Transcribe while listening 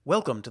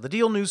Welcome to the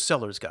Deal News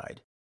Seller's Guide.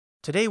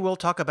 Today we'll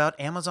talk about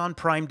Amazon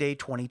Prime Day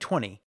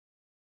 2020.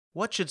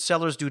 What should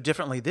sellers do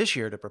differently this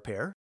year to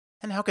prepare,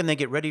 and how can they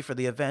get ready for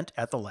the event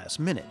at the last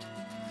minute?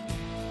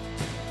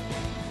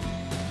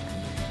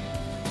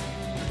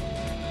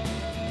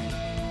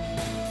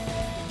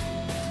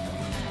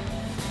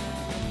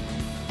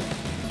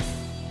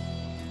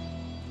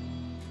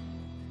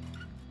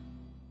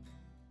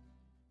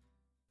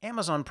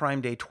 Amazon Prime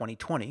Day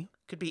 2020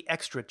 could be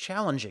extra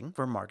challenging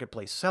for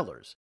marketplace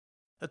sellers.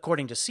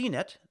 According to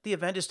CNET, the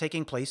event is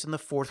taking place in the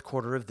fourth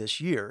quarter of this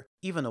year,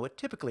 even though it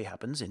typically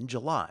happens in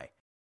July.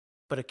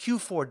 But a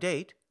Q4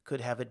 date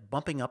could have it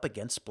bumping up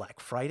against Black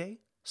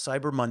Friday,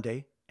 Cyber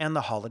Monday, and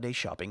the holiday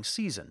shopping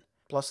season.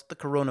 Plus, the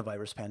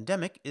coronavirus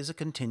pandemic is a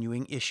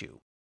continuing issue.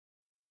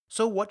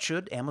 So what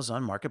should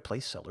Amazon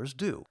Marketplace sellers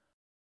do?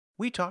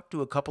 We talked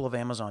to a couple of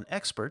Amazon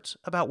experts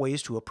about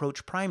ways to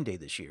approach Prime Day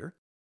this year,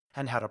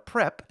 and how to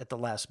prep at the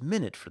last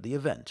minute for the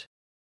event.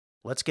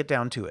 Let's get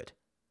down to it.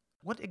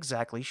 What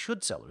exactly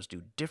should sellers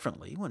do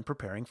differently when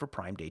preparing for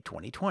Prime Day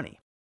 2020?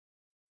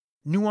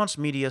 Nuance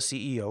Media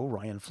CEO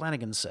Ryan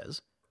Flanagan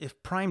says,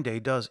 if Prime Day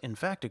does in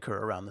fact occur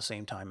around the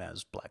same time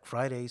as Black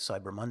Friday,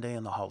 Cyber Monday,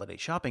 and the holiday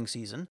shopping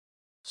season,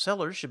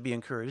 sellers should be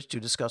encouraged to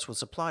discuss with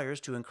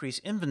suppliers to increase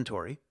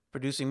inventory,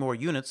 producing more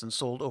units than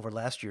sold over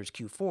last year's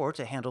Q4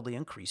 to handle the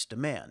increased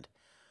demand.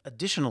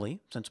 Additionally,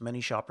 since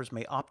many shoppers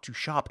may opt to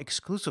shop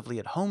exclusively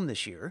at home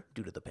this year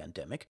due to the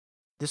pandemic,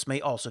 this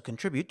may also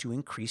contribute to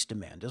increased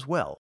demand as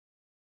well.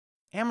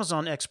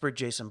 Amazon expert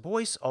Jason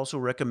Boyce also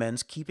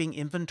recommends keeping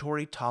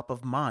inventory top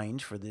of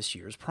mind for this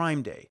year's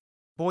Prime Day.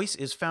 Boyce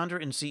is founder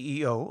and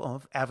CEO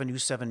of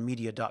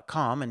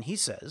Avenue7Media.com, and he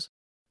says,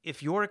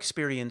 if you're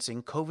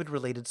experiencing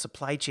COVID-related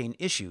supply chain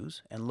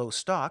issues and low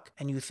stock,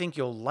 and you think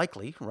you'll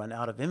likely run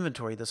out of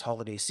inventory this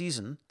holiday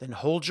season, then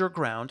hold your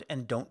ground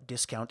and don't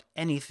discount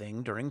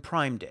anything during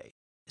Prime Day,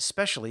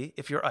 especially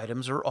if your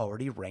items are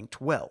already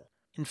ranked well.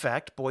 In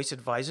fact, Boyce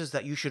advises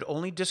that you should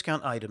only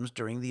discount items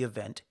during the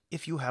event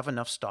if you have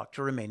enough stock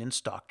to remain in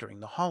stock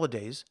during the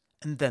holidays,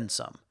 and then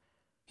some.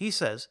 He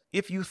says,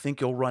 if you think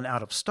you'll run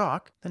out of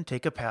stock, then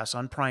take a pass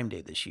on Prime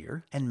Day this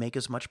year and make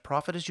as much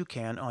profit as you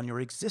can on your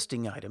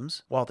existing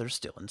items while they're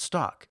still in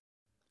stock.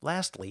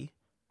 Lastly,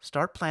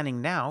 start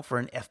planning now for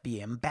an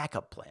FBM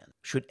backup plan,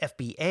 should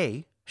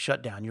FBA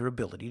shut down your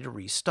ability to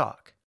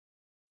restock.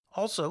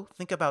 Also,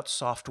 think about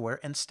software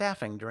and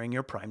staffing during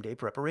your Prime Day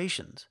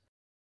preparations.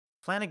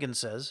 Flanagan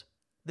says,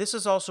 this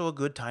is also a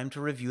good time to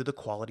review the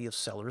quality of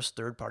sellers'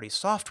 third-party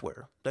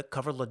software that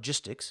cover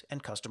logistics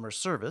and customer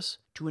service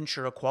to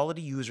ensure a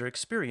quality user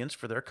experience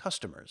for their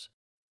customers.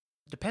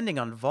 Depending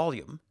on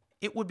volume,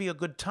 it would be a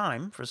good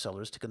time for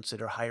sellers to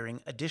consider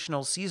hiring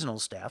additional seasonal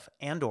staff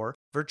and/or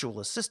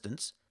virtual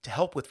assistants to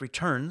help with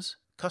returns,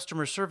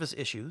 customer service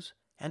issues,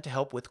 and to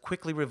help with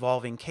quickly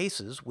revolving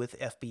cases with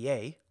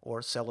FBA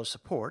or seller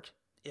support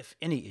if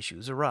any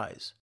issues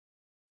arise.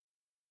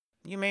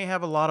 You may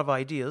have a lot of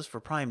ideas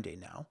for Prime Day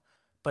now,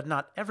 but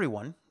not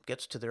everyone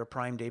gets to their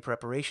Prime Day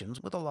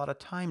preparations with a lot of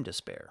time to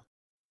spare.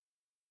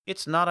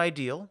 It's not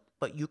ideal,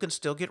 but you can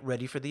still get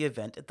ready for the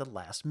event at the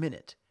last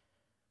minute.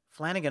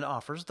 Flanagan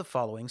offers the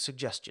following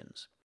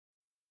suggestions.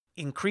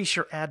 Increase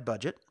your ad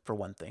budget, for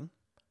one thing.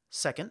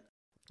 Second,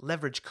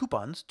 leverage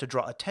coupons to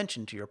draw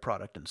attention to your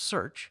product in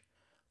search.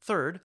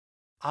 Third,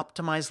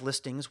 optimize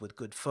listings with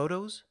good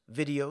photos,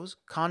 videos,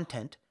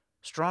 content,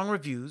 strong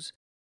reviews,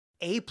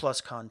 A+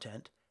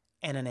 content,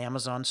 and an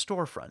Amazon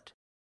storefront.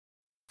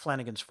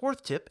 Flanagan's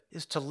fourth tip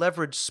is to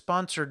leverage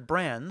sponsored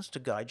brands to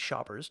guide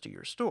shoppers to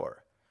your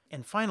store.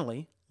 And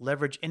finally,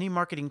 leverage any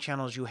marketing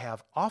channels you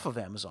have off of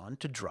Amazon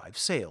to drive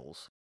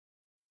sales.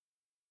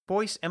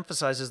 Boyce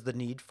emphasizes the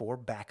need for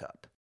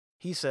backup.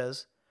 He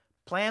says,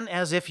 plan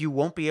as if you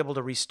won't be able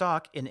to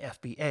restock in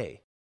FBA.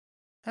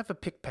 Have a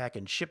pick, pack,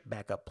 and ship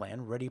backup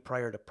plan ready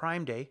prior to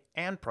Prime Day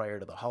and prior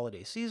to the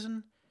holiday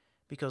season,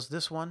 because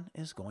this one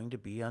is going to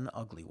be an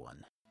ugly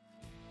one.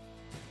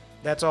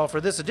 That's all for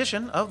this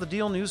edition of the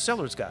Deal News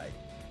Seller's Guide.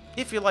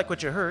 If you like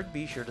what you heard,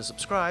 be sure to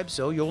subscribe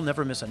so you'll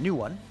never miss a new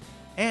one.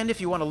 And if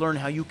you want to learn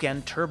how you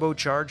can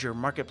turbocharge your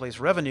marketplace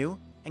revenue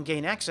and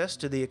gain access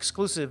to the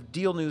exclusive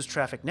Deal News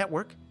Traffic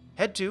Network,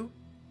 head to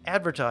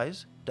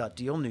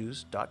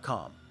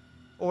advertise.dealnews.com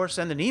or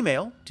send an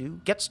email to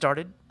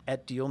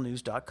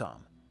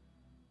getstarted@dealnews.com.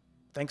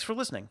 Thanks for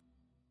listening.